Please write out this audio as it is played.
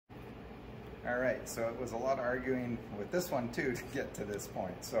All right, so it was a lot of arguing with this one too to get to this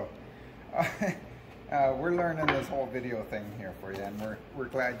point. So we're learning this whole video thing here for you, and we're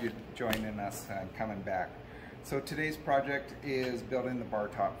glad you're joining us and coming back. So today's project is building the bar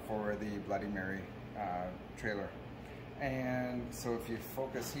top for the Bloody Mary trailer. And so if you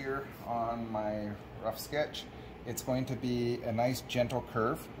focus here on my rough sketch, it's going to be a nice gentle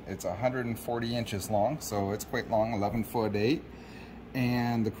curve. It's 140 inches long, so it's quite long, 11'8".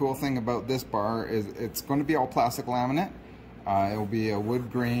 And the cool thing about this bar is it's going to be all plastic laminate. It will be a wood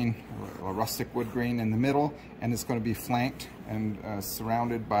grain, a rustic wood grain in the middle, and it's going to be flanked and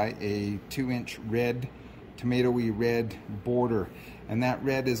surrounded by a 2-inch red, tomatoey red border. And that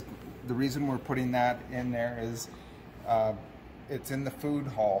red is, the reason we're putting that in there is it's in the food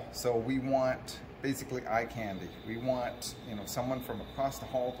hall, so we want basically eye candy. We want, you know, someone from across the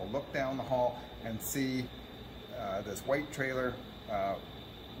hall to look down the hall and see this white trailer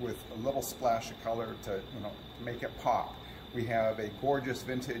with a little splash of color to, you know, to make it pop. We have a gorgeous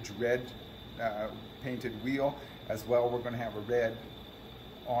vintage red painted wheel as well. We're going to have a red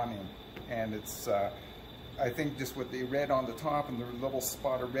awning, and it's I think just with the red on the top and the little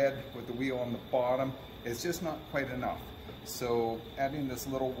spot of red with the wheel on the bottom, it's just not quite enough. So adding this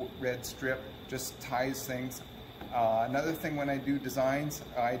little red strip just ties things. Another thing, when I do designs,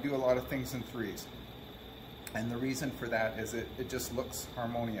 I do a lot of things in threes. And the reason for that is it just looks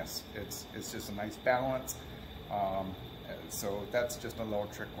harmonious. It's just a nice balance. So that's just a little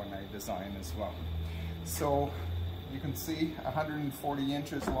trick when I design as well. So you can see 140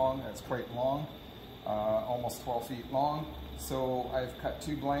 inches long, that's quite long, almost 12 feet long. So I've cut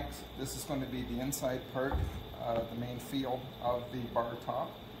 2 blanks. This is going to be the inside part, the main field of the bar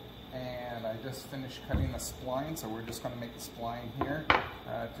top. And I just finished cutting a spline, so we're just going to make the spline here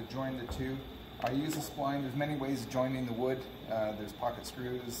to join the two. I use a spline. There's many ways of joining the wood. There's pocket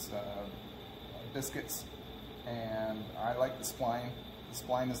screws, biscuits, and I like the spline. The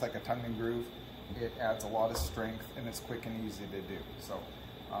spline is like a tongue and groove. It adds a lot of strength, and it's quick and easy to do. So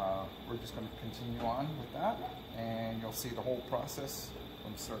we're just going to continue on with that, and you'll see the whole process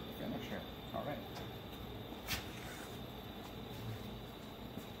from start to finish here. All right.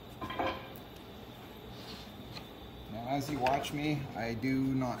 As you watch me, I do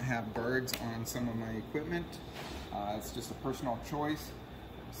not have guards on some of my equipment. It's just a personal choice.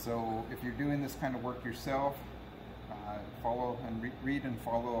 So if you're doing this kind of work yourself, follow and read and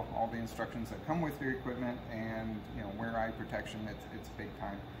follow all the instructions that come with your equipment, and you know, wear eye protection. It's big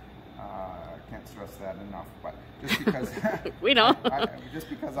time. I can't stress that enough. But just because we don't, just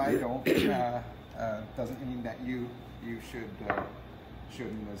because I don't, doesn't mean that you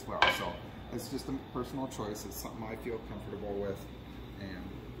shouldn't as well. So it's just a personal choice. It's something I feel comfortable with, and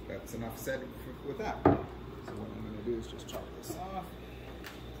that's enough said with that. So what I'm going to do is just chop this off.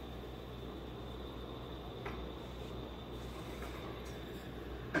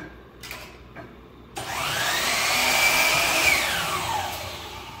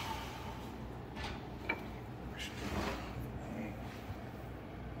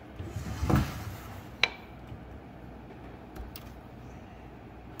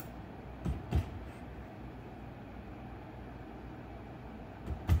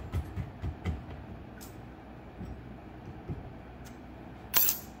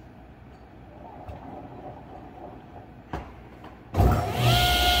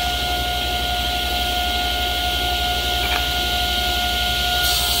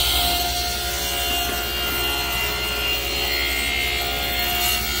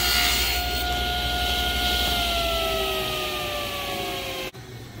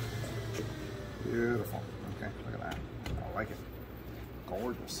 Beautiful. Okay, look at that. I like it.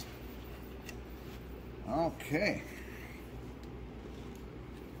 Gorgeous. Okay.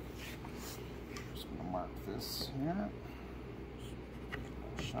 Just going to mark this here.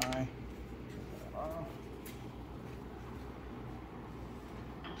 Shy. Take that off.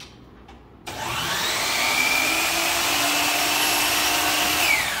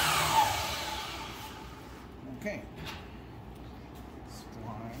 Okay.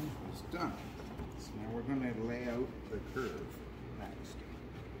 Spline is done. So now we're going to lay out the curve next.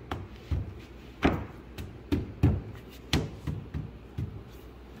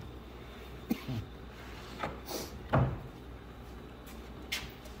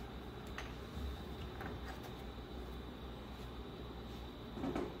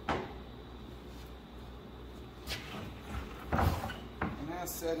 And as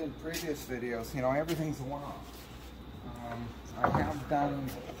said in previous videos, you know, everything's a one-off. I have done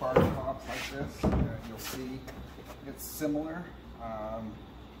bar tops like this. You'll see it's similar.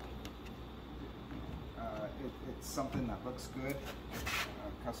 It's something that looks good.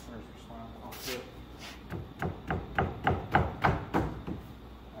 Customers respond well to it.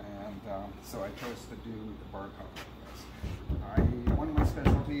 And so I chose to do the bar top. One of my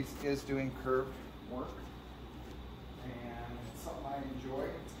specialties is doing curve work, and it's something I enjoy.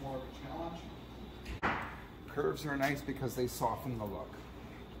 It's more of a challenge. Curves are nice because they soften the look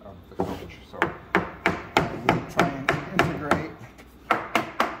of the coach. So we try and integrate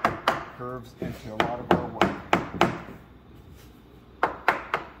curves into a lot of our work.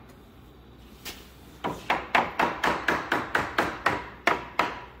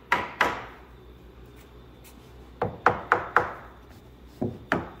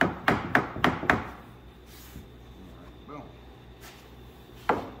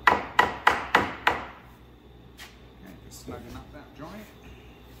 Snugging up that joint.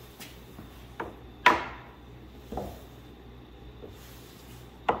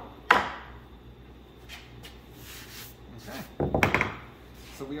 Okay.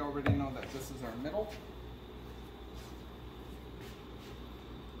 So we already know that this is our middle.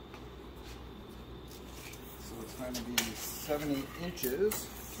 So it's going to be 70 inches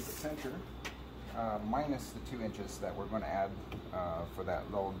to the center, minus the 2 inches that we're going to add for that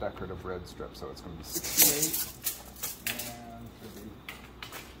little decorative red strip. So it's going to be 68.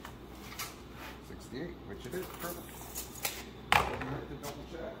 68, which it is, perfect. So we have to double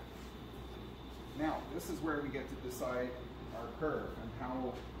check. Now, this is where we get to decide our curve and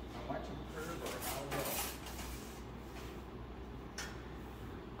how much of a curve or how little.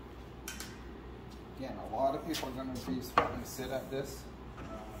 Again, a lot of people are going to be wanting to sit at this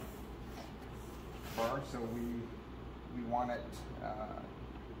bar, so we want it,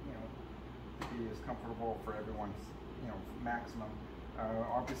 to be as comfortable for everyone's, maximum.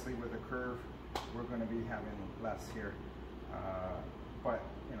 Obviously, with a curve, we're going to be having less here, but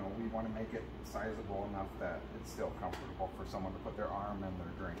we want to make it sizable enough that it's still comfortable for someone to put their arm in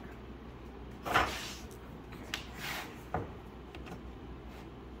their drink. Okay.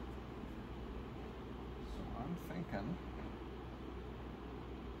 So I'm thinking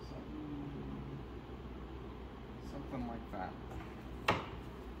something like that.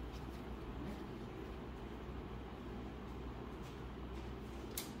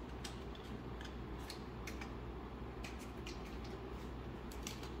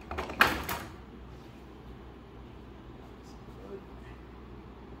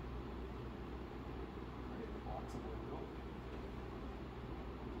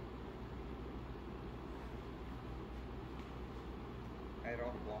 Add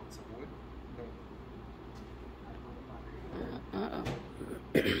all the blocks of wood. Uh-oh.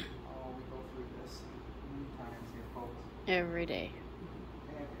 Oh, we go through this many times here, folks. Every day.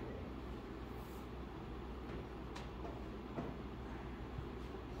 Every day.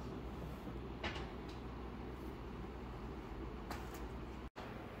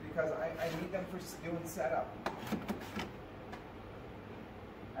 Because I need them for doing setup.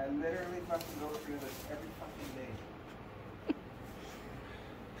 I literally have to go through this every fucking day.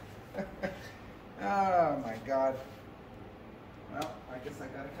 Oh my God. Well, I guess I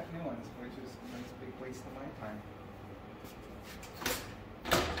gotta cut new ones, which is a nice big waste of my time.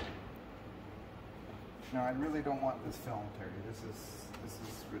 No, I really don't want this film, Terry. This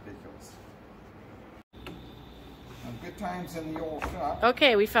is ridiculous. Good times in the old shop.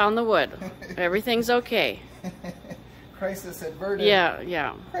 Okay, we found the wood. Everything's okay. Crisis averted.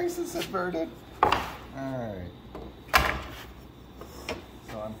 Yeah. Crisis averted. Alright.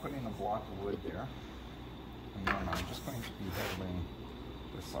 So I'm putting a block of wood there. And then I'm just going to be holding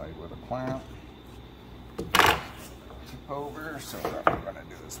this side with a clamp. Tip over. So what we're going to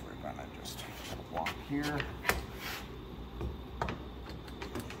do is we're going to just put a block here.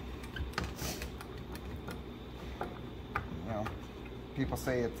 People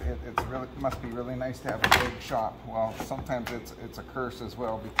say it must be really nice to have a big shop. Well, sometimes it's a curse as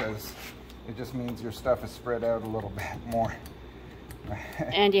well, because it just means your stuff is spread out a little bit more.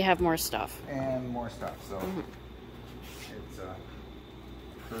 And you have more stuff. And more stuff. So it's a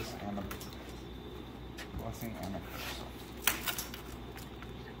curse and a blessing and a curse.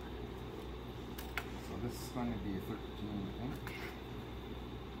 So this is going to be a 13 inch.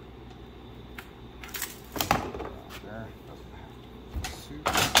 There.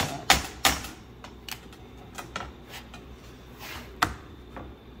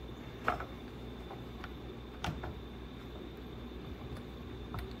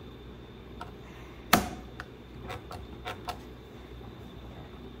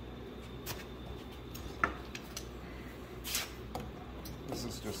 This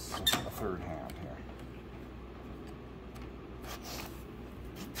is just a third hand here.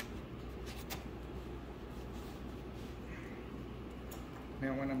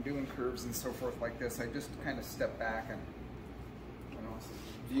 when I'm doing curves and so forth like this, I just kind of step back and, you know,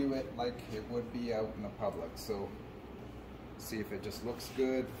 view it like it would be out in the public. So see if it just looks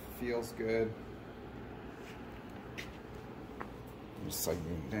good, feels good. Just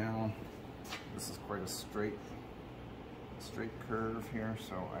sighting down. This is quite a straight curve here,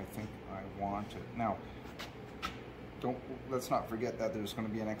 so I think I want it. Now, let's not forget that there's going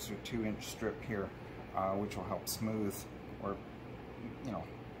to be an extra 2-inch strip here, which will help smooth, or, you know,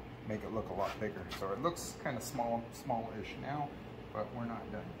 make it look a lot bigger. So it looks kind of smallish now, but we're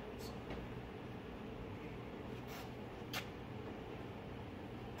not done yet. So.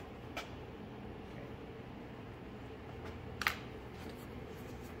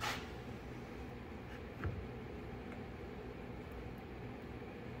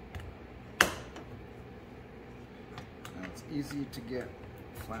 It's easy to get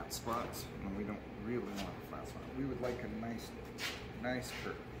flat spots, and we don't really want a flat spot. We would like a nice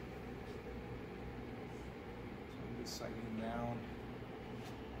curve. So I'm just sighting down,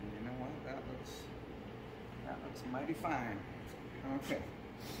 and you know what? That looks mighty fine. Okay,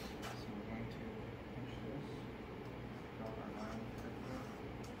 so we're going to pinch this, draw our line right there.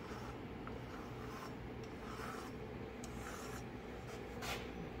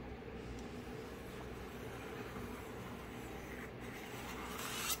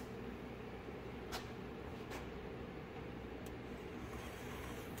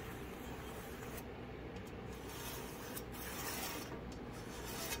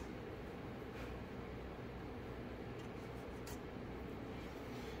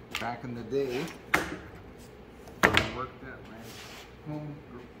 Back in the day, I worked at my home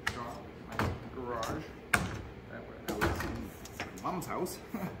shop, my garage. I was in my mom's house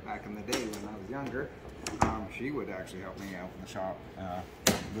back in the day when I was younger. She would actually help me out in the shop.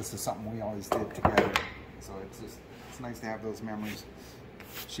 This is something we always did together, so it's nice to have those memories.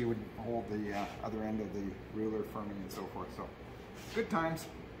 She would hold the other end of the ruler for me and so forth. So good times.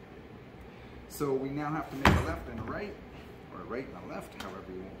 So we now have to make a left and a right, or a right and a left, however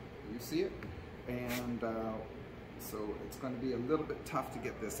you see it. And so it's going to be a little bit tough to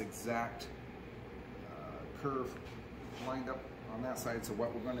get this exact curve lined up on that side. So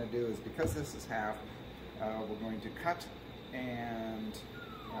what we're going to do is, because this is half, we're going to cut and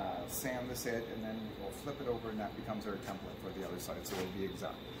sand this edge, and then we'll flip it over, and that becomes our template for the other side, so it'll be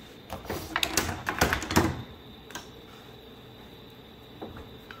exact.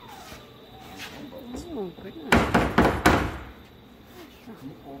 Oh, goodness. Can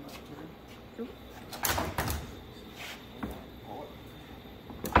you pull that through? Pull it.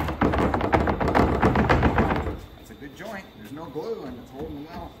 That's a good joint. There's no glue and it's holding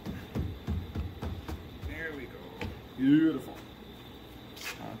well. There we go. Beautiful.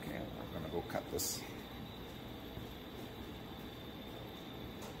 Okay, we're going to go cut this.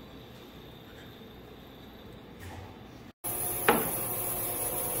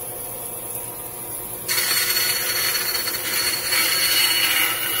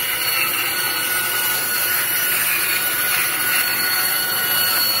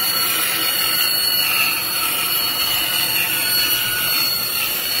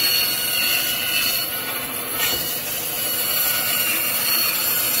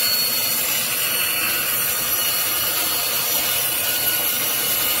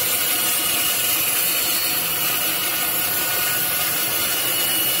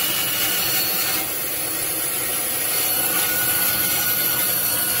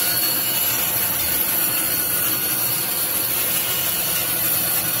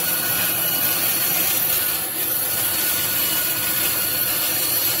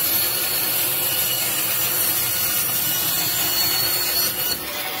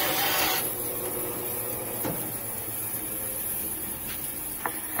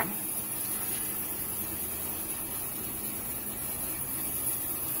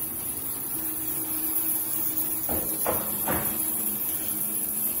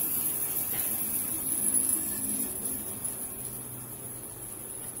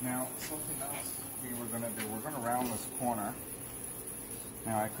 Now, something else we were going to do, we're going to round this corner.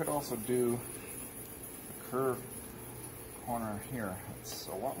 Now, I could also do the curved corner here. It's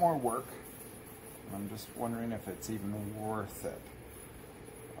a lot more work. I'm just wondering if it's even worth it.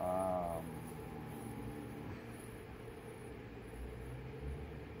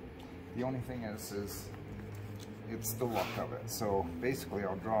 The only thing is it's the look of it. So basically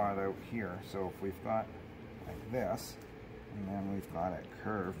I'll draw it out here. So if we've got like this, and then we've got it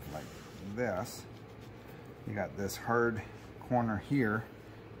curved like this, you got this hard corner here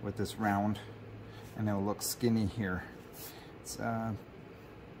with this round, and it'll look skinny here. It's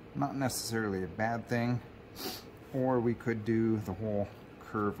not necessarily a bad thing, or we could do the whole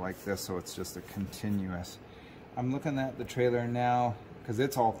curve like this, so it's just a continuous. I'm looking at the trailer now because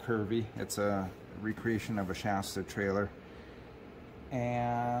it's all curvy. It's a recreation of a Shasta trailer,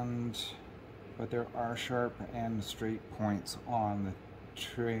 but there are sharp and straight points on the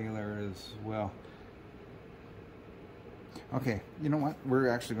trailer as well. Okay, you know what? We're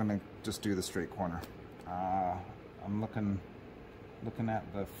actually going to just do the straight corner. I'm looking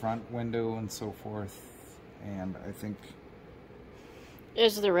at the front window and so forth, and I think...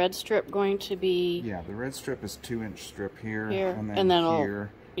 Is the red strip going to be... Yeah, the red strip is 2-inch strip here, and then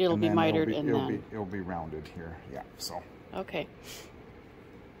here, it'll be mitered, it'll be rounded here. Yeah, so... Okay.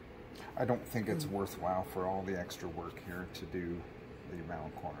 I don't think it's worthwhile for all the extra work here to do the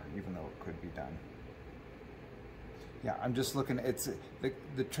round corner, even though it could be done. Yeah, I'm just looking.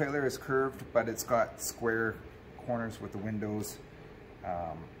 The trailer is curved, but it's got square corners with the windows.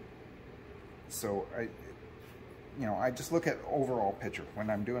 So I just look at overall picture when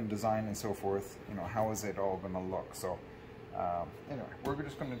I'm doing design and so forth. How is it all going to look? So anyway, we're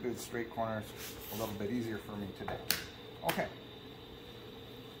just going to do the straight corners a little bit easier for me today. Okay,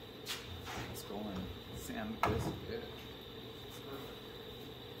 let's go and sand this a bit.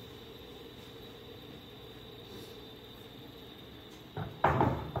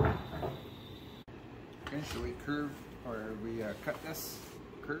 Okay, so we cut this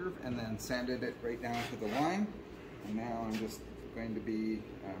curve and then sanded it right down to the line. And now I'm just going to be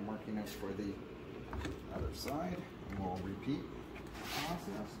marking it for the other side, and we'll repeat the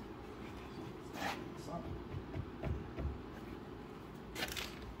process.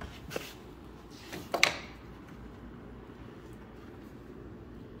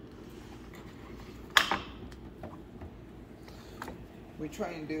 We try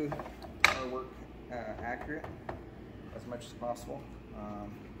and do our work accurate as much as possible.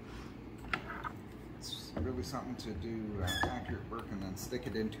 It's really something to do accurate work and then stick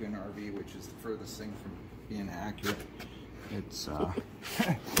it into an RV, which is the furthest thing from being accurate. It's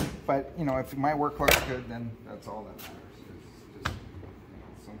but if my work looks good, then that's all that matters. It's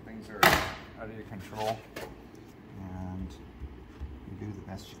just some things are out of your control, and you do the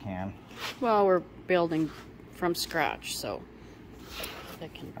best you can. Well, we're building from scratch, so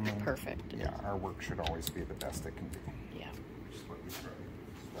that can be perfect. Yeah, our work should always be the best it can be. Yeah. Which is what we strive for.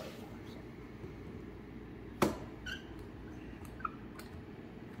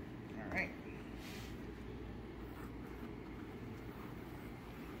 All right.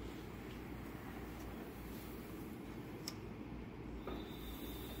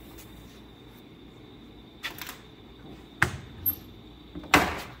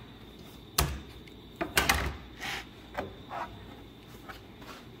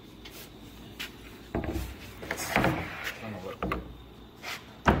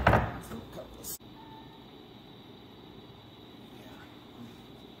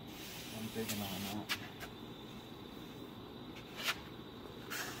 Digging on that.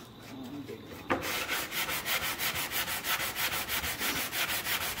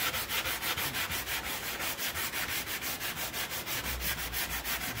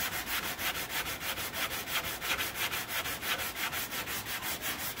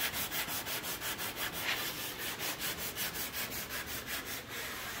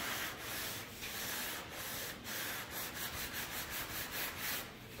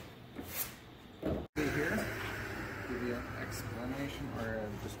 Or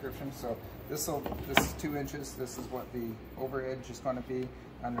a description. So this is 2 inches. This is what the over edge is going to be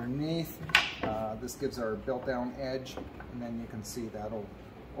underneath. This gives our built down edge, and then you can see that'll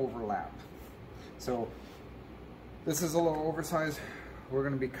overlap. So this is a little oversized. We're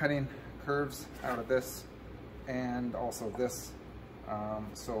going to be cutting curves out of this and also this,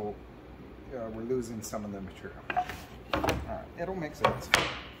 so we're losing some of the material. It'll make sense.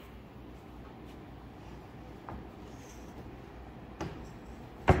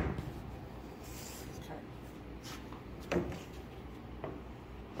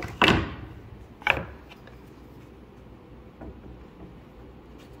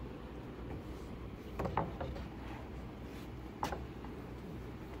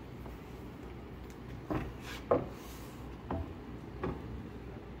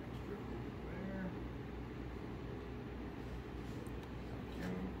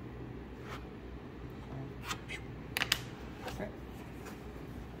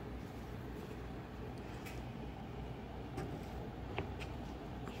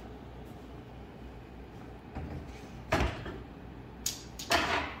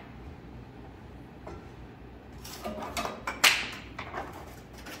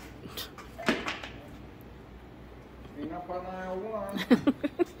 Up on aisle 1.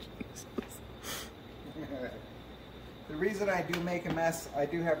 The that I do make a mess, I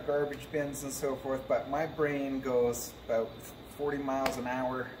do have garbage bins and so forth, but my brain goes about 40 miles an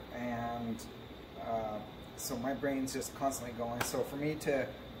hour, and so my brain's just constantly going. So for me to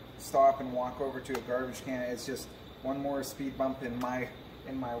stop and walk over to a garbage can, it's just one more speed bump in my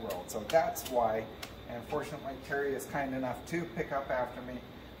world. So that's why, and fortunately Terry is kind enough to pick up after me.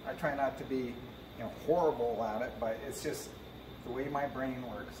 I try not to be, you know, horrible at it, but it's just the way my brain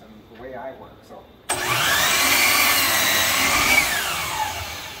works and the way I work. So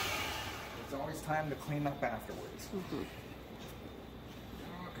there's always time to clean up afterwards. Mm-hmm.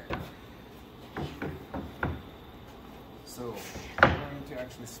 Okay. So I'm going to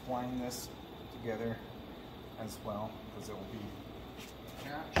actually spline this together as well, because it will be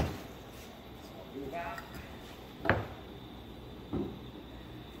attached. So I'll do that.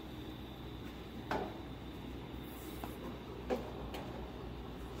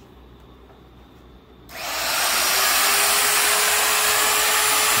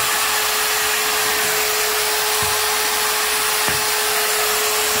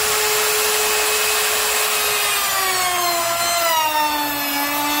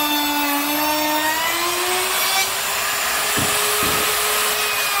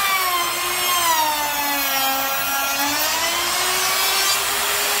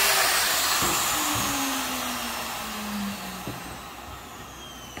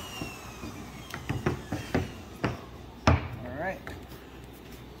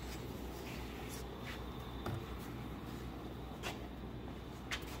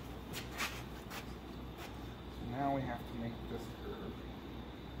 Now we have to make this curve.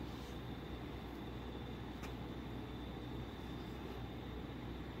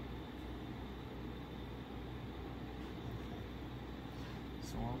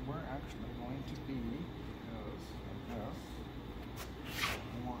 So what we're actually going to be, because of this,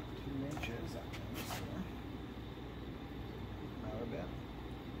 we want 2 inches at least here. Not a bit.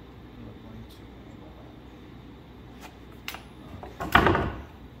 We're going to angle that.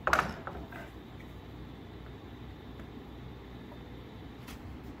 Okay.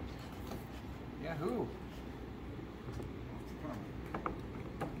 Yahoo!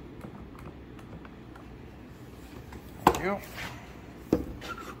 Thank you.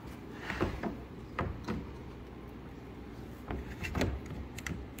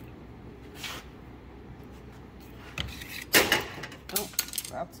 Oh,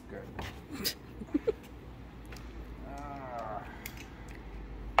 that's good.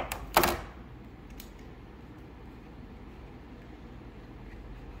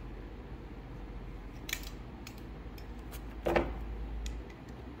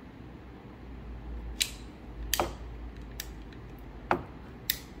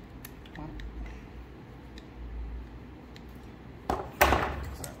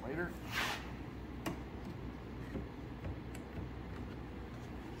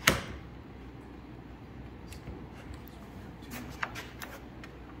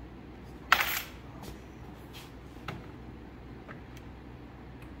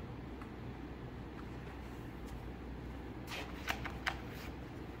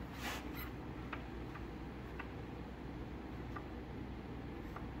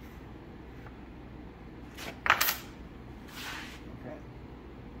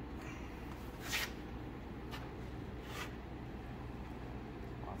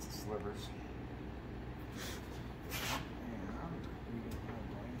 Slivers. And we are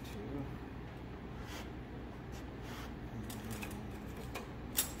going to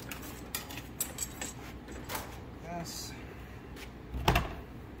this.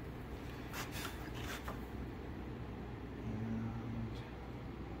 And I'm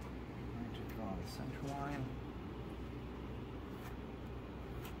going to draw the center line.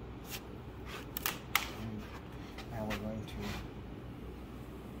 And now we're going to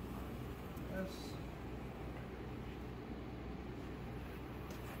this.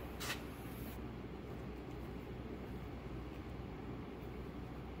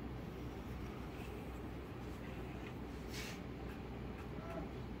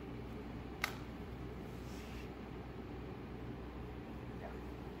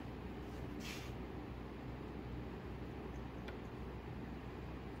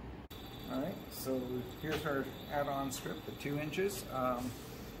 Alright, so here's our add-on strip, the 2 inches.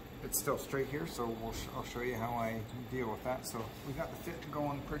 It's still straight here, so I'll show you how I deal with that. So we got the fit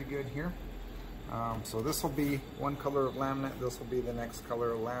going pretty good here. So this will be one color of laminate. This will be the next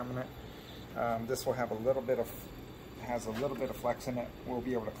color of laminate. This will have a little bit of flex in it. We'll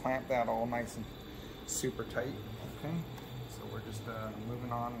be able to clamp that all nice and super tight. Okay, so we're just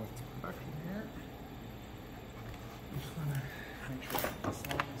moving on with the production here. Just want to make sure this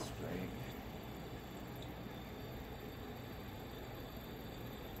line is straight.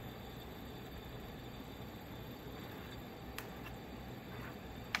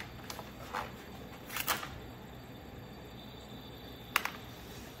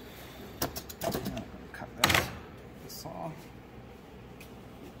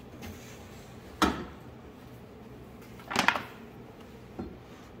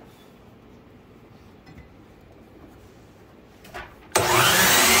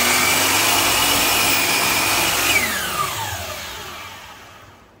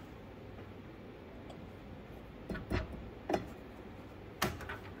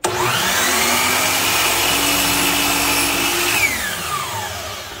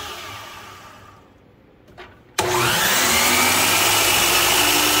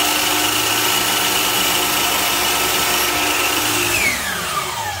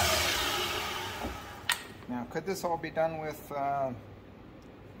 this all be done with the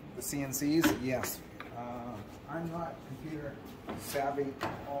CNCs? Yes. I'm not computer savvy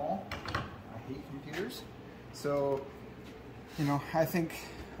at all. I hate computers. So, you know, I think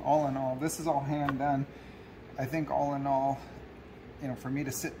all in all, this is all hand done. I think all in all, you know, for me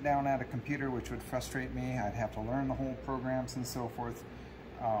to sit down at a computer, which would frustrate me, I'd have to learn the whole programs and so forth.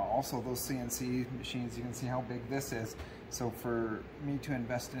 Also those CNC machines, you can see how big this is. So for me to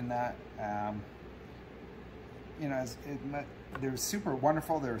invest in that, you know, they're super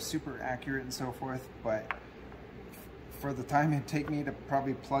wonderful, they're super accurate and so forth, but for the time it'd take me to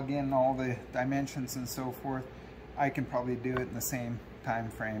probably plug in all the dimensions and so forth, I can probably do it in the same time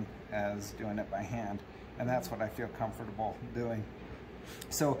frame as doing it by hand, and that's what I feel comfortable doing.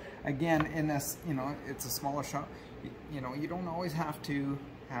 So again, in this, you know, it's a smaller shop. You know, you don't always have to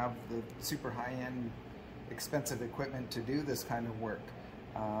have the super high-end, expensive equipment to do this kind of work,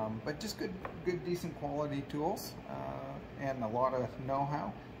 but just good, decent quality tools and a lot of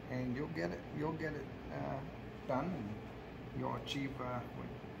know-how, and you'll get it done, and you'll achieve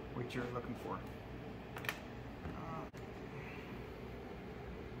what you're looking for.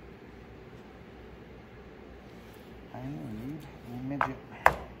 I need a midget.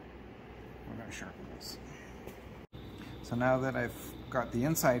 We're going to sharpen this. So now that I've got the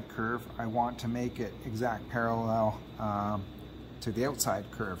inside curve, I want to make it exact parallel to the outside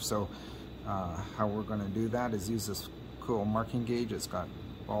curve. So how we're going to do that is use this cool marking gauge. It's got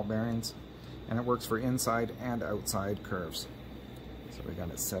ball bearings, and it works for inside and outside curves. So we got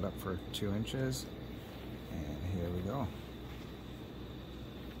it set up for 2 inches, and here we go.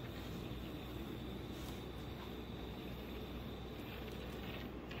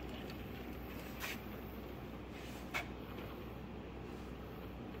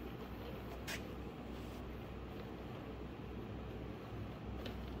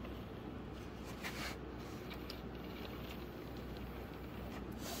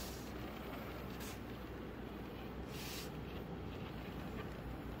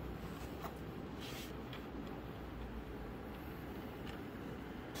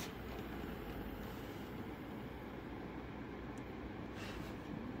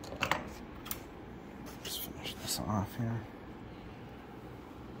 Off here.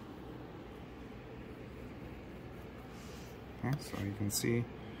 Okay, so you can see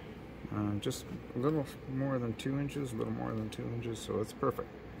just a little more than 2 inches, a little more than 2 inches, so it's perfect.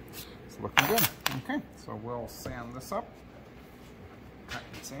 It's looking good. Okay, so we'll sand this up. Cut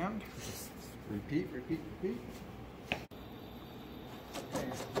and sand. Just repeat. Okay,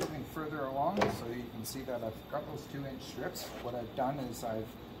 moving further along, so you can see that I've got those 2-inch strips. What I've done is I've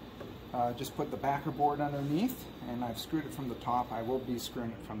just put the backer board underneath, and I've screwed it from the top. I will be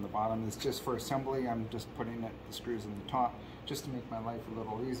screwing it from the bottom. It's just for assembly. I'm just putting the screws in the top just to make my life a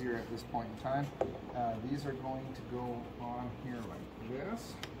little easier at this point in time. These are going to go on here like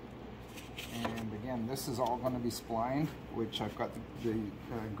this. And again, this is all going to be splined, which I've got the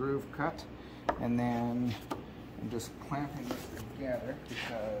groove cut. And then I'm just clamping this together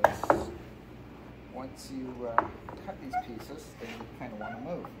because once you cut these pieces, then you kind of want to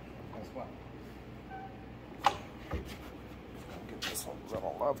move as well. Give this a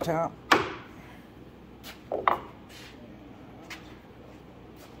little love tap.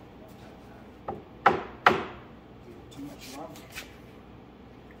 Too much love.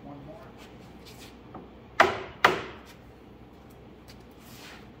 One more.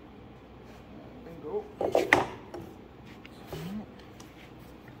 Bingo.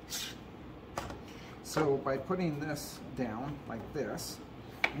 So by putting this down like this,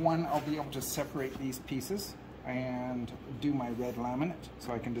 one, I'll be able to separate these pieces and do my red laminate.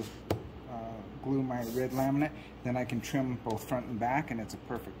 So I can just glue my red laminate, then I can trim both front and back, and it's a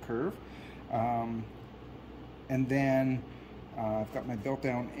perfect curve. And then I've got my built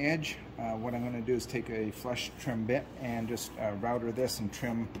down edge. What I'm going to do is take a flush trim bit and just router this and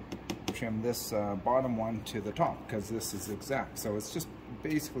trim this bottom one to the top, because this is exact. So it's just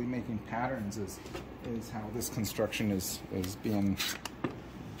basically making patterns is how this construction is being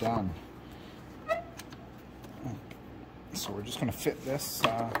done. So we're just going to fit this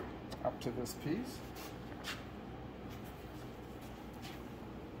up to this piece.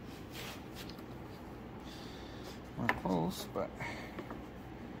 We're close, but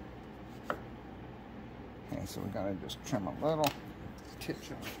okay, so we got to just trim a little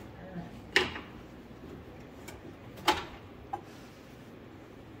titch over there.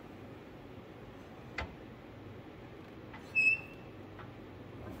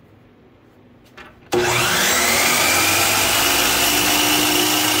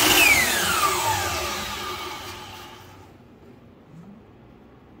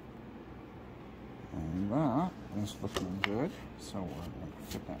 is looking good. So we're going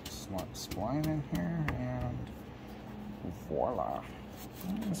to put that slot spline in here, and voila.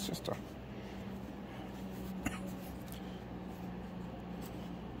 It's just a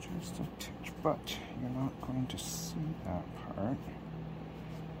touch, but you're not going to see that part.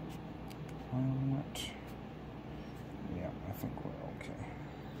 Yeah, I think we're okay.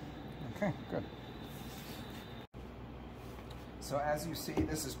 Okay, good. So as you see,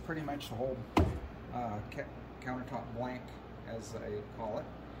 this is pretty much the whole countertop blank, as I call it.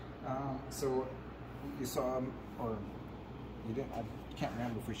 So you saw, or you didn't, I can't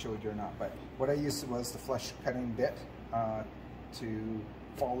remember if we showed you or not, but what I used was the flush cutting bit to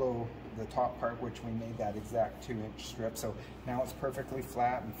follow the top part, which we made that exact 2-inch strip. So now it's perfectly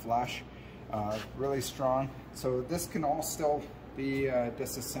flat and flush, really strong. So this can all still be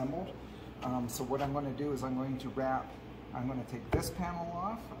disassembled. So what I'm going to do is I'm going to take this panel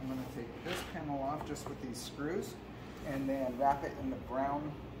off, I'm going to take this panel off just with these screws, and then wrap it in the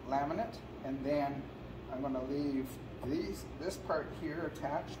brown laminate, and then I'm going to leave this part here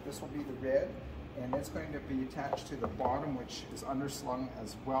attached. This will be the red, and it's going to be attached to the bottom, which is underslung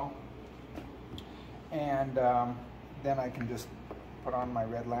as well. And then I can just put on my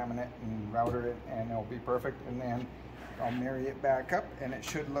red laminate and router it, and it'll be perfect. And then I'll marry it back up, and it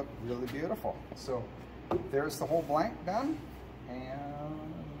should look really beautiful. So there's the whole blank done,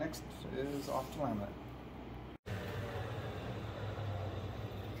 and next is off to laminate.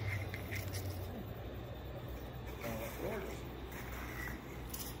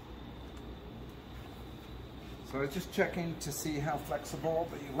 So I was just checking to see how flexible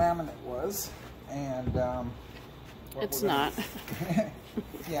the laminate was, and it's not.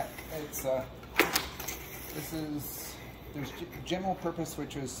 Yeah, it's there's general purpose,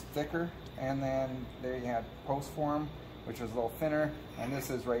 which is thicker, and then there you had post form, which is a little thinner, and this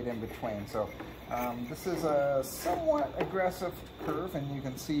is right in between. So this is a somewhat aggressive curve, and you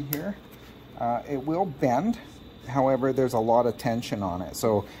can see here it will bend. However, there's a lot of tension on it.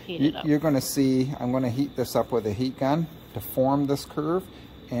 So you're going to see, I'm going to heat this up with a heat gun to form this curve,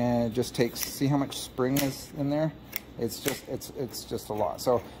 and it just takes, see how much spring is in there? It's just a lot.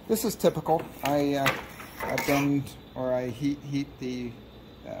 So this is typical. I bend, or I heat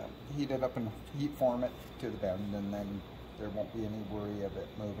it up and heat form it to the bend, and then there won't be any worry of it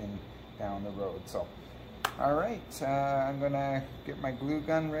moving down the road. So, all right, I'm going to get my glue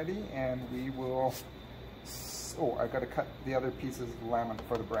gun ready, and we will. Oh, I got to cut the other pieces of the laminate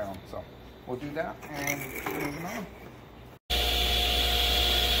for the brown, so we'll do that and moving on.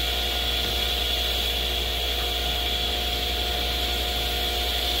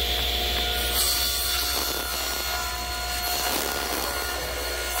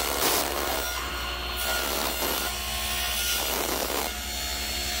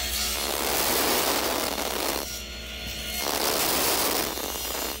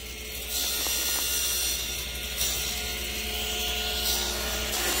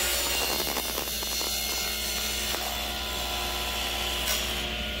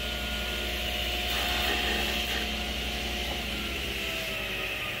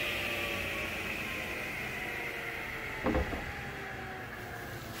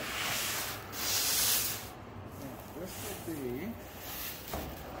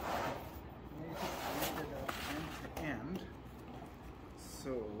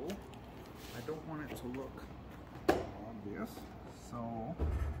 So I don't want it to look obvious, so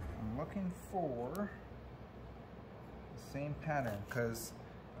I'm looking for the same pattern, because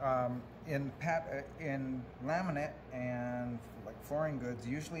in laminate and like flooring goods,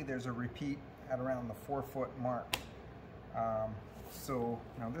 usually there's a repeat at around the 4-foot mark. So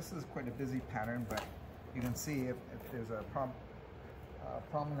now this is quite a busy pattern, but you can see if there's a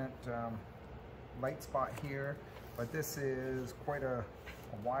prominent light spot here, but this is quite a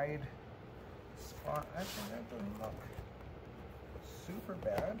wide spot. Actually, that doesn't look super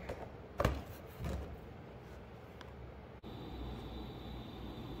bad.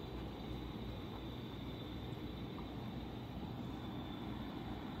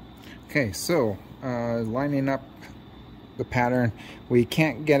 Okay, so lining up the pattern, we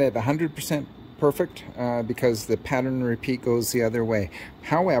can't get it 100% perfect because the pattern repeat goes the other way.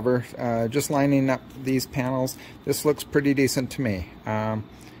 However, just lining up these panels, this looks pretty decent to me, and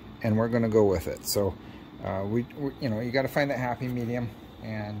we're going to go with it. So we you know, you got to find that happy medium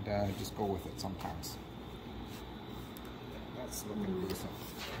and just go with it sometimes. That's looking decent.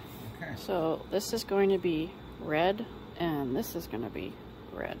 Okay. So this is going to be red, and this is going to be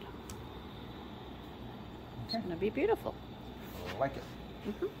red. It's going to be beautiful. I like it.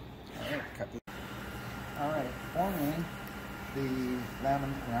 All right, cut the. All right, forming the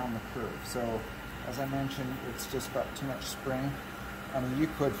laminate around the curve. So as I mentioned, it's just got too much spring. I mean, you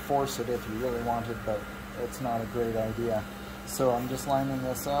could force it if you really wanted, but it's not a great idea. So I'm just lining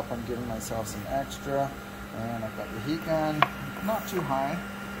this up. I'm giving myself some extra, and I've got the heat gun, not too high.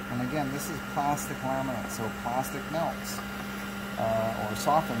 And again, this is plastic laminate, so plastic melts or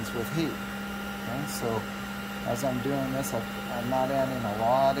softens with heat. Okay, so as I'm doing this, I'm not adding a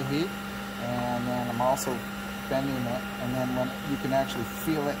lot of heat, and then I'm also bending it, and then when you can actually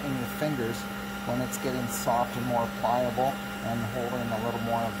feel it in your fingers when it's getting soft and more pliable and holding a little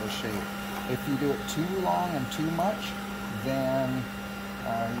more of the shape. If you do it too long and too much, then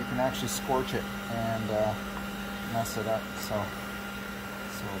you can actually scorch it and mess it up. So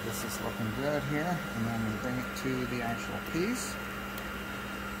this is looking good here, and then we bring it to the actual piece,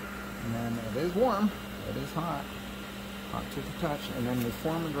 and then it is warm, it is hot to the touch, and then we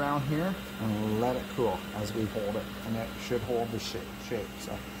form it around here and let it cool as we hold it, and it should hold the shape.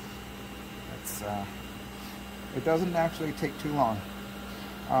 So it's it doesn't actually take too long.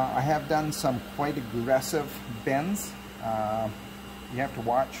 I have done some quite aggressive bends. You have to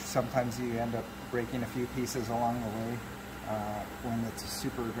watch. Sometimes you end up breaking a few pieces along the way when it's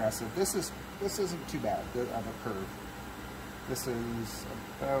super aggressive. This isn't too bad of a curve. This is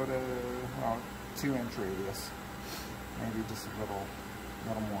about a 2-inch radius, maybe just a little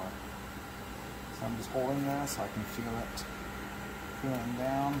more. So I'm just holding this so I can feel it cooling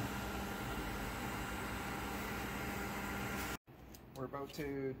down. We're about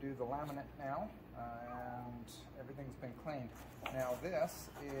to do the laminate now, and everything's been cleaned. Now this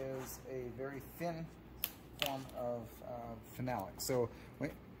is a very thin form of phenolic, so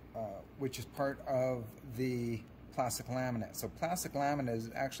which is part of the plastic laminate. So plastic laminate is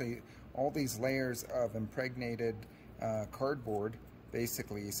actually all these layers of impregnated cardboard,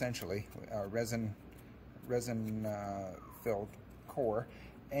 basically, essentially, resin filled core,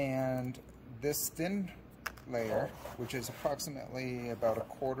 and this thin layer, which is approximately about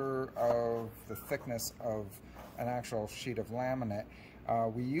 1/4 of the thickness of an actual sheet of laminate,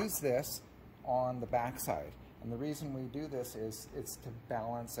 we use this on the back side, and the reason we do this is it's to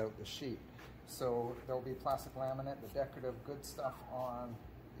balance out the sheet. So there'll be plastic laminate, the decorative good stuff on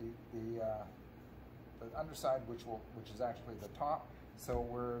the underside, which is actually the top. So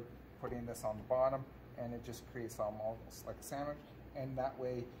we're putting this on the bottom, and it just creates almost like a sandwich, and that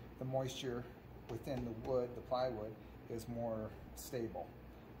way the moisture within the wood, the plywood, is more stable.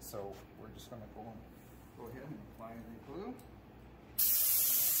 So we're just going to go ahead and apply the glue.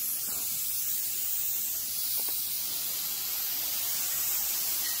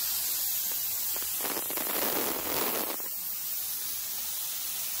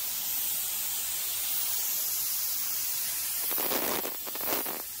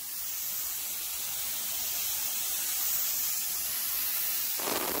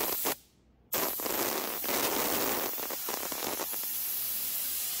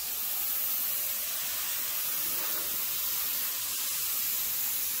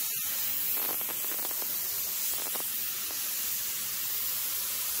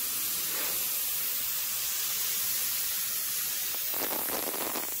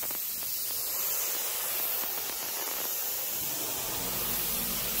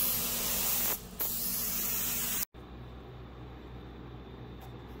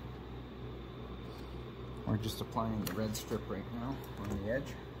 We're just applying the red strip right now on the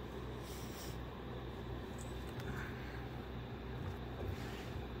edge.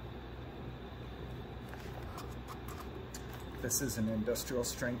 This is an industrial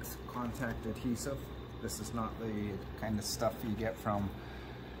strength contact adhesive. This is not the kind of stuff you get from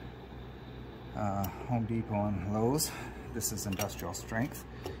Home Depot and Lowe's. This is industrial strength.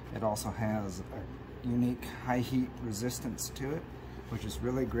 It also has a unique high heat resistance to it, which is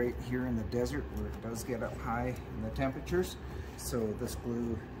really great here in the desert where it does get up high in the temperatures. So this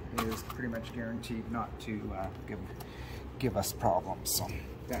glue is pretty much guaranteed not to give us problems. So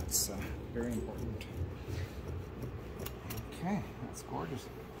that's very important. Okay, that's gorgeous.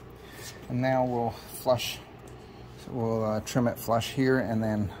 And now we'll flush, so we'll trim it flush here and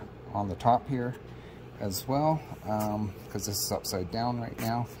then on the top here as well, because this is upside down right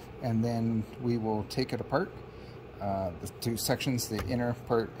now. And then we will take it apart, the two sections, the inner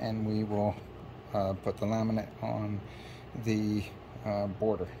part, and we will put the laminate on the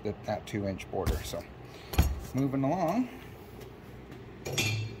border, that 2-inch border. So moving along.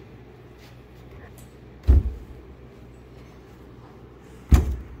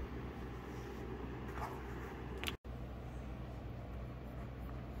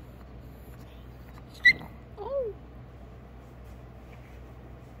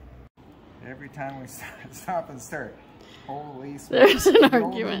 Every time we stop and start. Holy smokes. There's an If you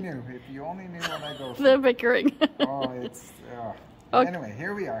argument. only knew. If you only knew what I go through. The bickering. Oh, it's... Okay. Anyway,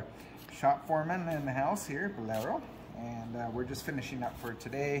 here we are. Shop foreman in the house here, Bolero. And we're just finishing up for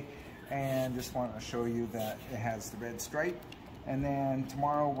today. And just want to show you that it has the red stripe. And then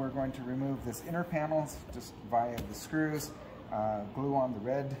tomorrow we're going to remove this inner panels just via the screws, glue on the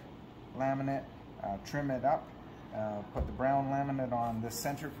red laminate, trim it up, put the brown laminate on this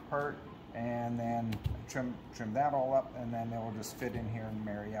center part, and then trim that all up, and then it will just fit in here and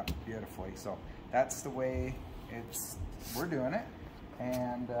marry up beautifully. So that's the way we're doing it,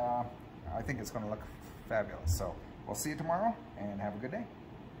 and I think it's going to look fabulous. So we'll see you tomorrow, and have a good day.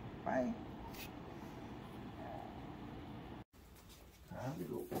 Bye.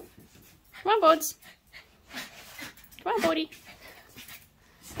 Come on, Bodes. Come on, Bodie.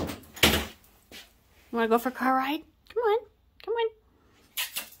 You want to go for a car ride? Come on. Come on.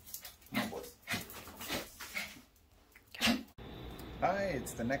 Hi,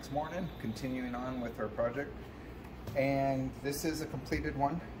 it's the next morning, continuing on with our project. And this is a completed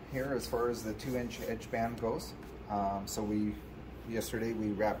one here as far as the 2-inch edge band goes. Yesterday we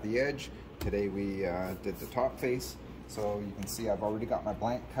wrapped the edge. Today we did the top face. So you can see I've already got my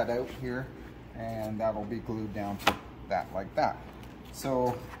blank cut out here, and that'll be glued down to that like that.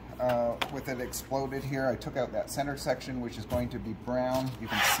 So with it exploded here, I took out that center section, which is going to be brown. You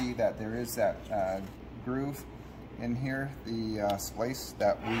can see that there is that groove in here, the splice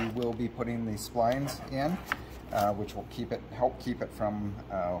that we will be putting the splines in, which will help keep it from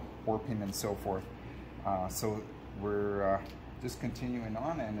warping and so forth. So we're just continuing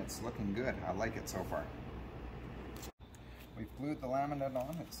on, and it's looking good. I like it so far. We've glued the laminate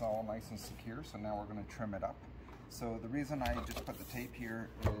on, it's all nice and secure, so now we're going to trim it up. So the reason I just put the tape here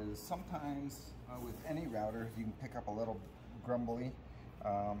is sometimes with any router you can pick up a little grumbly,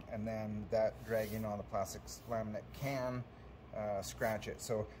 and then that dragging on the plastic laminate can scratch it.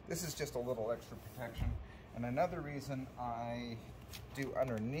 So this is just a little extra protection. And another reason I do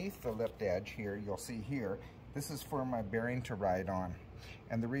underneath the lipped edge here, you'll see here, this is for my bearing to ride on.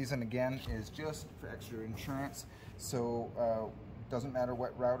 And the reason again is just for extra insurance. So doesn't matter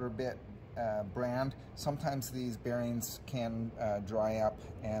what router bit brand, sometimes these bearings can dry up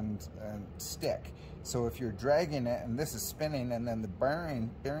and stick. So if you're dragging it and this is spinning and then the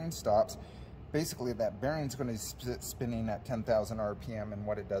bearing stops, basically that bearing's going to sit spinning at 10,000 RPM, and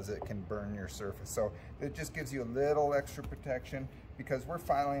what it does, it can burn your surface. So it just gives you a little extra protection because we're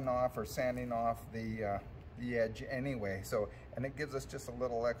filing off or sanding off the edge anyway. So, and it gives us just a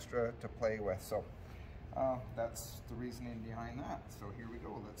little extra to play with. So that's the reasoning behind that. So here we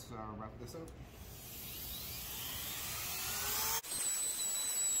go. Let's wrap this up.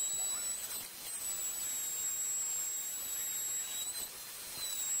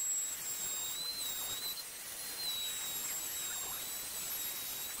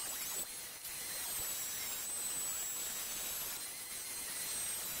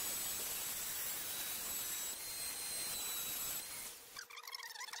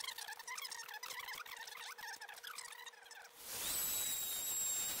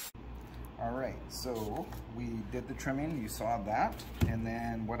 All right, so we did the trimming, you saw that, and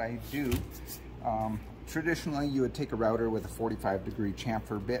then what I do, traditionally you would take a router with a 45-degree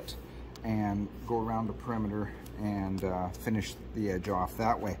chamfer bit and go around the perimeter and finish the edge off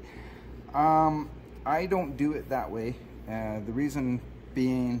that way. I don't do it that way. The reason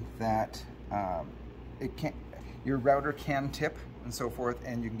being that your router can tip and so forth,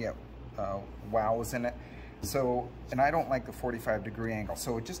 and you can get wows in it. So, and I don't like the 45-degree angle.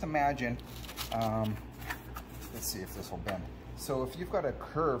 So just imagine, let's see if this will bend. So if you've got a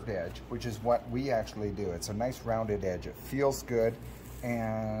curved edge, which is what we actually do, it's a nice rounded edge, it feels good.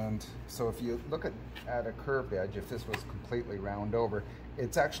 And so if you look at a curved edge, if this was completely round over,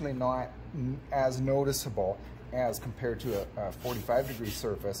 it's actually not as noticeable as compared to a 45-degree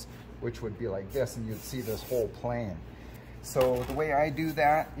surface, which would be like this, and you'd see this whole plane. So the way I do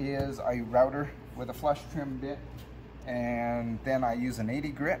that is I router with a flush trim bit, and then I use an 80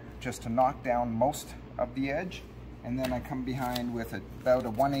 grit just to knock down most of the edge, and then I come behind with about a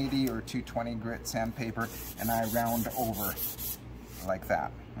 180 or 220 grit sandpaper, and I round over like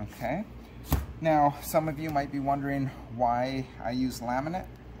that. Okay, now some of you might be wondering why I use laminate.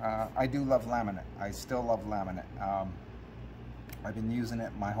 I do love laminate. I still love laminate. I've been using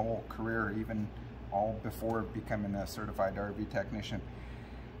it my whole career, even all before becoming a certified RV technician.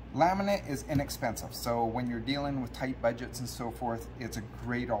 Laminate is inexpensive, so when you're dealing with tight budgets and so forth, it's a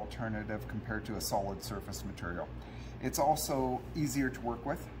great alternative compared to a solid surface material. It's also easier to work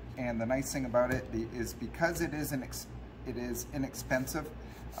with, and the nice thing about it is because it is inexpensive,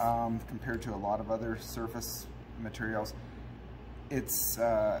 compared to a lot of other surface materials. It's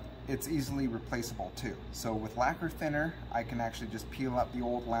easily replaceable too. So with lacquer thinner, I can actually just peel up the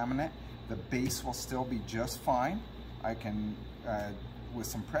old laminate. The base will still be just fine. I can, with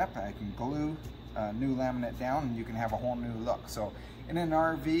some prep, I can glue new laminate down and you can have a whole new look. So in an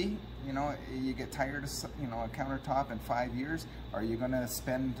RV, you know, you get tired of, you know, a countertop in 5 years. Are you gonna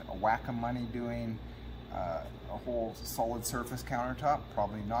spend a whack of money doing a whole solid surface countertop?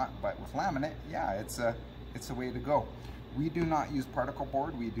 Probably not, but with laminate, yeah, it's a way to go. We do not use particle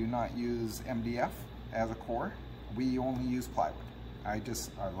board. We do not use MDF as a core. We only use plywood. I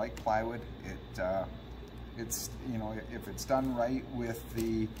like plywood. It's, you know, if it's done right with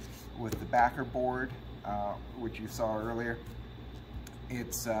the backer board, which you saw earlier,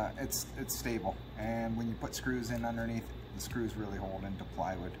 it's stable. And when you put screws in underneath, the screws really hold into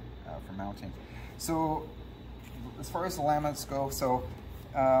plywood for mounting. So as far as the laminates go, so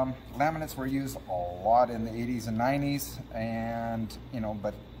laminates were used a lot in the 80s and 90s, and you know,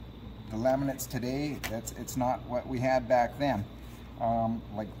 but the laminates today, it's not what we had back then.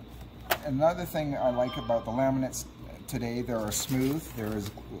 Like another thing I like about the laminates today, there are smooth, there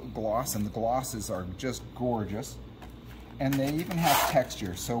is gloss, and the glosses are just gorgeous, and they even have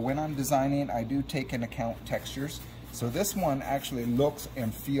texture. So when I'm designing, I do take into account textures. So this one actually looks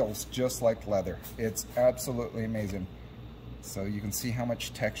and feels just like leather. It's absolutely amazing. So you can see how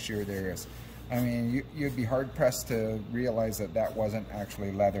much texture there is. I mean, you'd be hard pressed to realize that that wasn't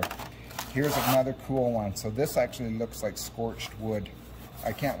actually leather. Here's another cool one. So this actually looks like scorched wood.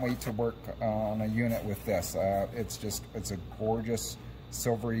 I can't wait to work on a unit with this. It's a gorgeous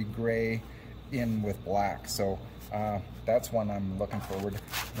silvery gray in with black. So that's one I'm looking forward to.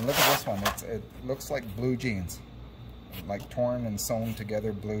 And look at this one. It looks like blue jeans, like torn and sewn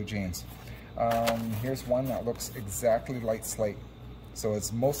together blue jeans. Here's one that looks exactly like slate. So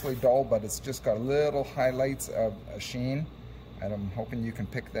it's mostly dull, but it's just got little highlights of a sheen, and I'm hoping you can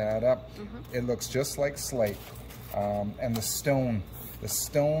pick that up. It looks just like slate. And the stone,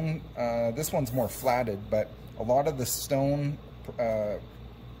 this one's more flatted, but a lot of the stone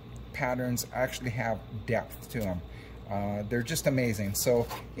patterns actually have depth to them. They're just amazing. So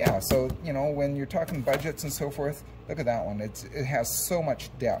yeah, so you know, when you're talking budgets and so forth, look at that one. It has so much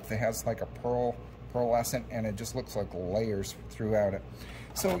depth. It has like a pearlescent, and it just looks like layers throughout it.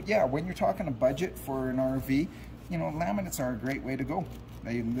 So yeah, when you're talking a budget for an RV, you know, laminates are a great way to go.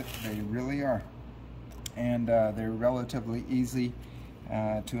 They really are, and they're relatively easy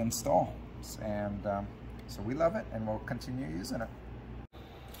to install, and so we love it, and we'll continue using it.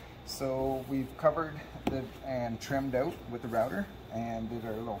 So we've covered and trimmed out with the router and did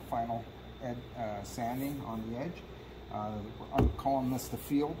our little final sanding on the edge. I'm calling this the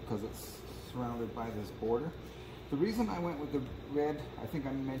field because it's surrounded by this border. The reason I went with the red, I think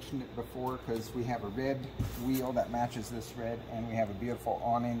I mentioned it before, because we have a red wheel that matches this red, and we have a beautiful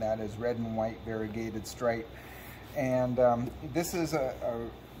awning that is red and white variegated stripe. And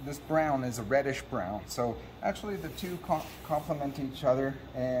this brown is a reddish brown. So actually the two complement each other,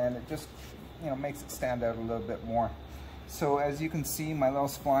 and it just, you know, makes it stand out a little bit more. So as you can see, my little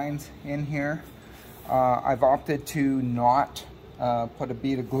splines in here, I've opted to not put a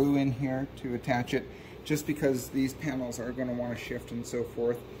bead of glue in here to attach it, just because these panels are going to want to shift and so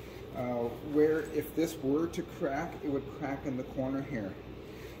forth. Where if this were to crack, it would crack in the corner here.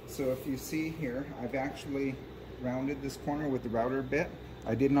 So if you see here, I've actually rounded this corner with the router bit.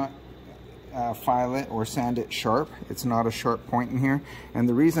 I did not file it or sand it sharp. It's not a sharp point in here, and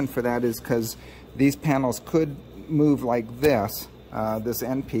the reason for that is because these panels could move like this, this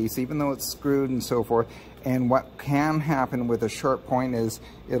end piece, even though it's screwed and so forth. And what can happen with a sharp point is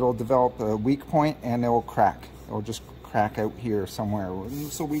it'll develop a weak point and it'll crack. It'll just crack out here somewhere.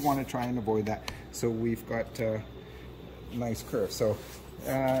 So we want to try and avoid that. So we've got nice curve. So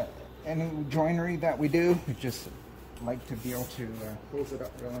any joinery that we do, we just like to be able to close it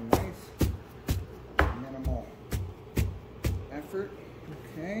up really nice. Minimal effort.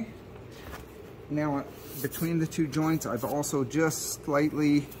 Okay. Now between the two joints, I've also just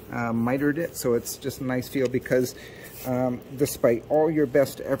slightly mitered it, so it's just a nice feel, because despite all your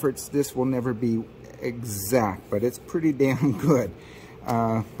best efforts, this will never be exact, but it's pretty damn good.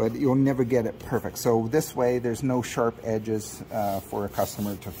 But you'll never get it perfect. So this way, there's no sharp edges for a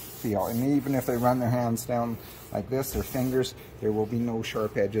customer to feel. And even if they run their hands down like this, their fingers, there will be no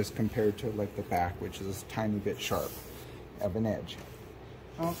sharp edges compared to like the back, which is a tiny bit sharp of an edge.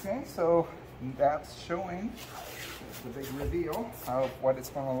 Okay, so that's showing the big reveal of what it's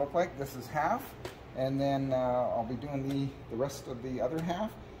going to look like. This is half, and then I'll be doing the rest of the other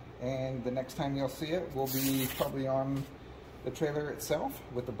half, and the next time you'll see it will be probably on the trailer itself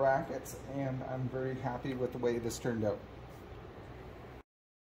with the brackets, and I'm very happy with the way this turned out.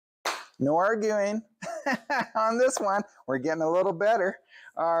 No arguing on this one. We're getting a little better.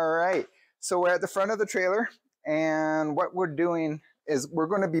 All right, so we're at the front of the trailer, and what we're doing is we're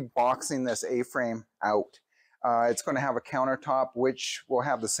going to be boxing this A-frame out. It's going to have a countertop, which will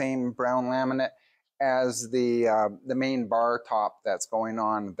have the same brown laminate as the main bar top that's going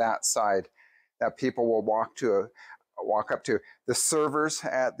on that side that people will walk up to. The servers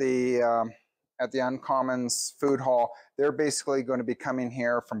at the Uncommons food hall, they're basically going to be coming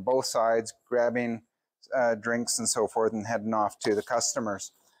here from both sides, grabbing drinks and so forth, and heading off to the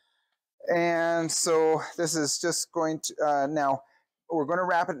customers. And so this is just going to, now we're going to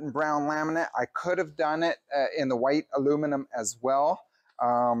wrap it in brown laminate. I could have done it in the white aluminum as well.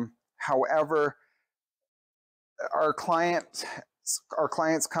 However, our client's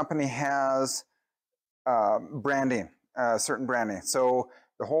company has branding, certain branding. So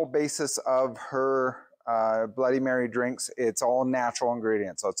the whole basis of her Bloody Mary drinks, it's all natural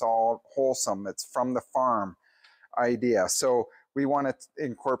ingredients. So it's all wholesome. It's from the farm idea. So we want to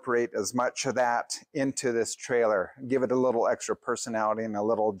incorporate as much of that into this trailer, give it a little extra personality and a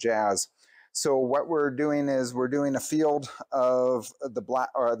little jazz. So what we're doing is we're doing a field of the black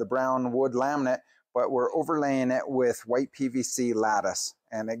or the brown wood laminate, but we're overlaying it with white PVC lattice,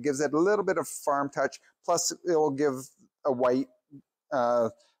 and it gives it a little bit of farm touch. Plus, it will give a white,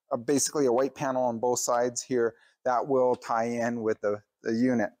 basically a white panel on both sides here that will tie in with the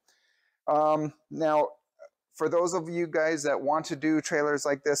unit. Now, for those of you guys that want to do trailers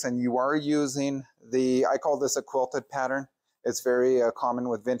like this, and you are using I call this a quilted pattern. It's very common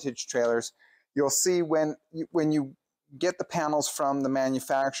with vintage trailers. You'll see when you get the panels from the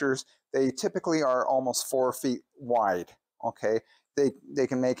manufacturers, they typically are almost 4 feet wide, okay? They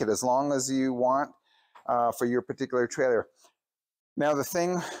can make it as long as you want for your particular trailer. Now the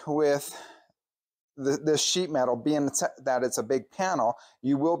thing with this sheet metal, being that it's a big panel,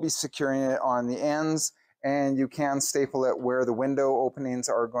 you will be securing it on the ends, and you can staple it where the window openings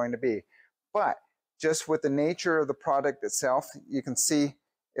are going to be. But just with the nature of the product itself, you can see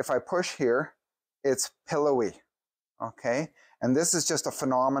if I push here, it's pillowy, okay? And this is just a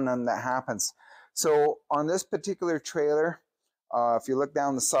phenomenon that happens. So on this particular trailer, if you look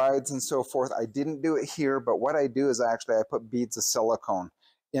down the sides and so forth, I didn't do it here, but what I do is actually I put beads of silicone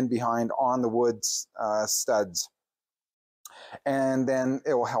in behind on the wood studs. And then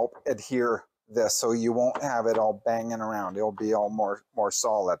it will help adhere this, so you won't have it all banging around. It'll be all more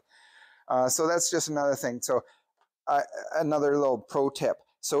solid. So that's just another thing. So another little pro tip.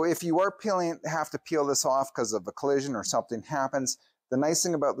 So if you are have to peel this off because of a collision or something happens, the nice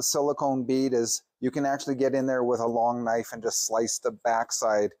thing about the silicone bead is you can actually get in there with a long knife and just slice the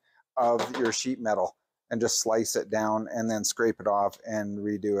backside of your sheet metal and just slice it down and then scrape it off and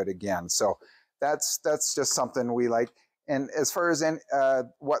redo it again. So that's just something we like. And as far as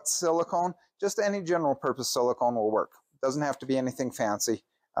what silicone, just any general purpose silicone will work. Doesn't have to be anything fancy.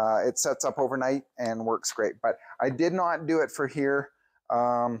 It sets up overnight and works great. But I did not do it for here.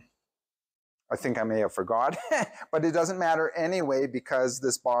 I think I may have forgot, but it doesn't matter anyway because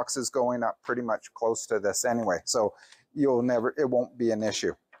this box is going up pretty much close to this anyway. So it won't be an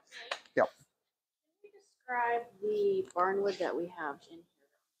issue. Yep. Can you describe the barnwood that we have in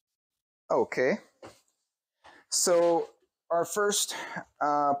here? Okay. So our first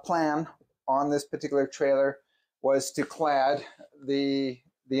plan on this particular trailer was to clad the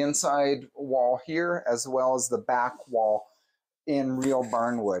inside wall here as well as the back wall in real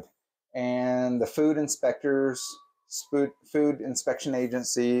barnwood. And the food inspection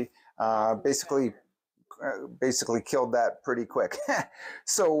agency basically killed that pretty quick.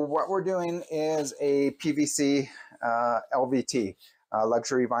 So what we're doing is a PVC LVT,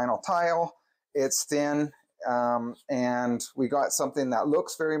 luxury vinyl tile. It's thin, and we got something that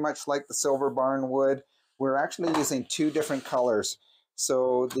looks very much like the silver barnwood. We're actually using 2 different colors.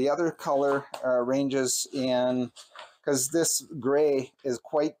 So the other color ranges in, because this gray is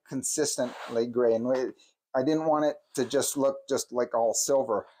quite consistently gray, and I didn't want it to just look just like all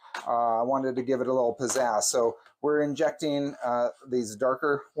silver. I wanted to give it a little pizzazz. So we're injecting these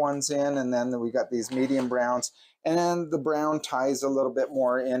darker ones in, and then we got these medium browns, and then the brown ties a little bit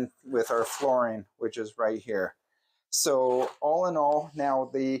more in with our flooring, which is right here. So all in all, now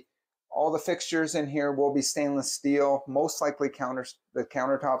all the fixtures in here will be stainless steel. Most likely the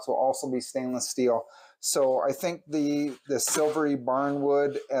countertops will also be stainless steel. So I think the silvery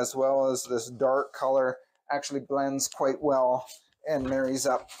barnwood as well as this dark color actually blends quite well and marries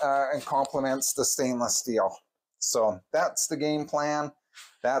up and complements the stainless steel. So that's the game plan.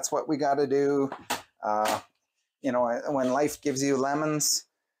 That's what we got to do. you know, when life gives you lemons,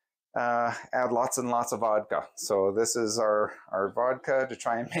 add lots and lots of vodka. So this is our vodka to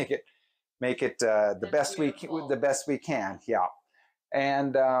try and make it the best we can. Yeah.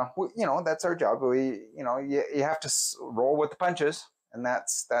 And you know, that's our job. You know, you have to roll with the punches, and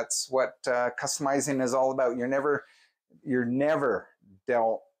that's what customizing is all about. You're never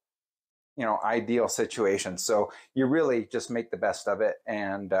dealt, you know, ideal situations. So you really just make the best of it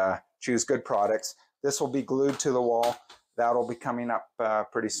and choose good products. This will be glued to the wall. That'll be coming up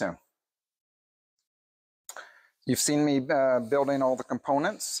pretty soon. You've seen me building all the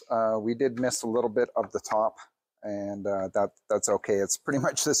components. We did miss a little bit of the top, and that's okay. It's pretty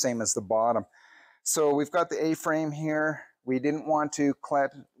much the same as the bottom. So we've got the A-frame here. We didn't want to clad,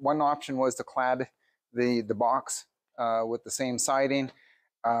 one option was to clad the box with the same siding.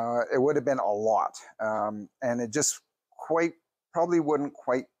 It would have been a lot, and it just probably wouldn't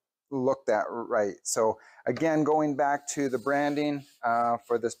quite look that right. So again, going back to the branding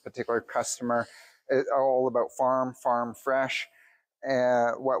for this particular customer, it's all about farm fresh.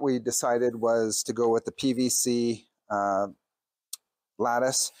 What we decided was to go with the PVC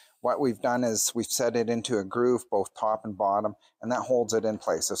lattice. What we've done is we've set it into a groove, both top and bottom, and that holds it in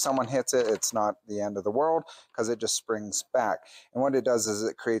place. If someone hits it, it's not the end of the world because it just springs back. And what it does is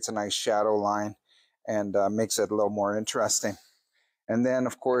it creates a nice shadow line and makes it a little more interesting. And then,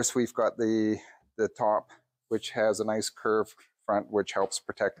 of course, we've got the top, which has a nice curved front, which helps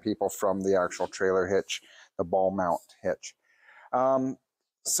protect people from the actual trailer hitch, the ball mount hitch.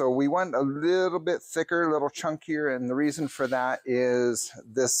 So we went a little bit thicker, a little chunkier, and the reason for that is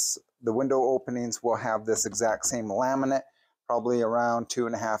the window openings will have this exact same laminate, probably around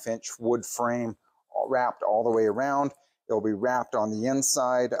 2.5-inch wood frame wrapped all the way around. It'll be wrapped on the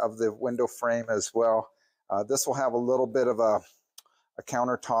inside of the window frame as well. This will have a little bit of a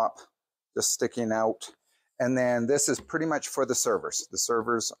countertop just sticking out. And then this is pretty much for the servers. The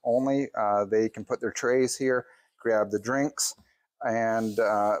servers only, they can put their trays here, grab the drinks, and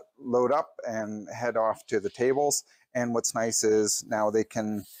load up and head off to the tables. And what's nice is now they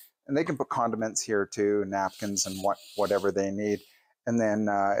can put condiments here too, napkins and whatever they need. And then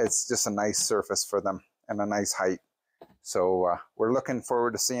it's just a nice surface for them and a nice height. So we're looking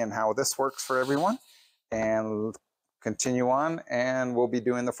forward to seeing how this works for everyone, and continue on, and we'll be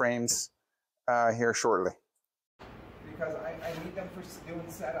doing the frames here shortly. Because I need them for doing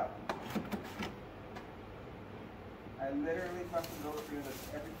setup. I literally fucking go through this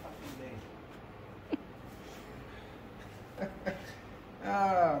every fucking day.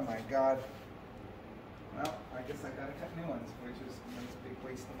 Oh my god. Well, I guess I gotta cut new ones, which is a nice big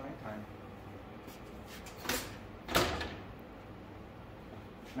waste of my time.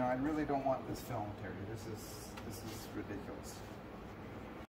 No, I really don't want this film, Terry. This is ridiculous.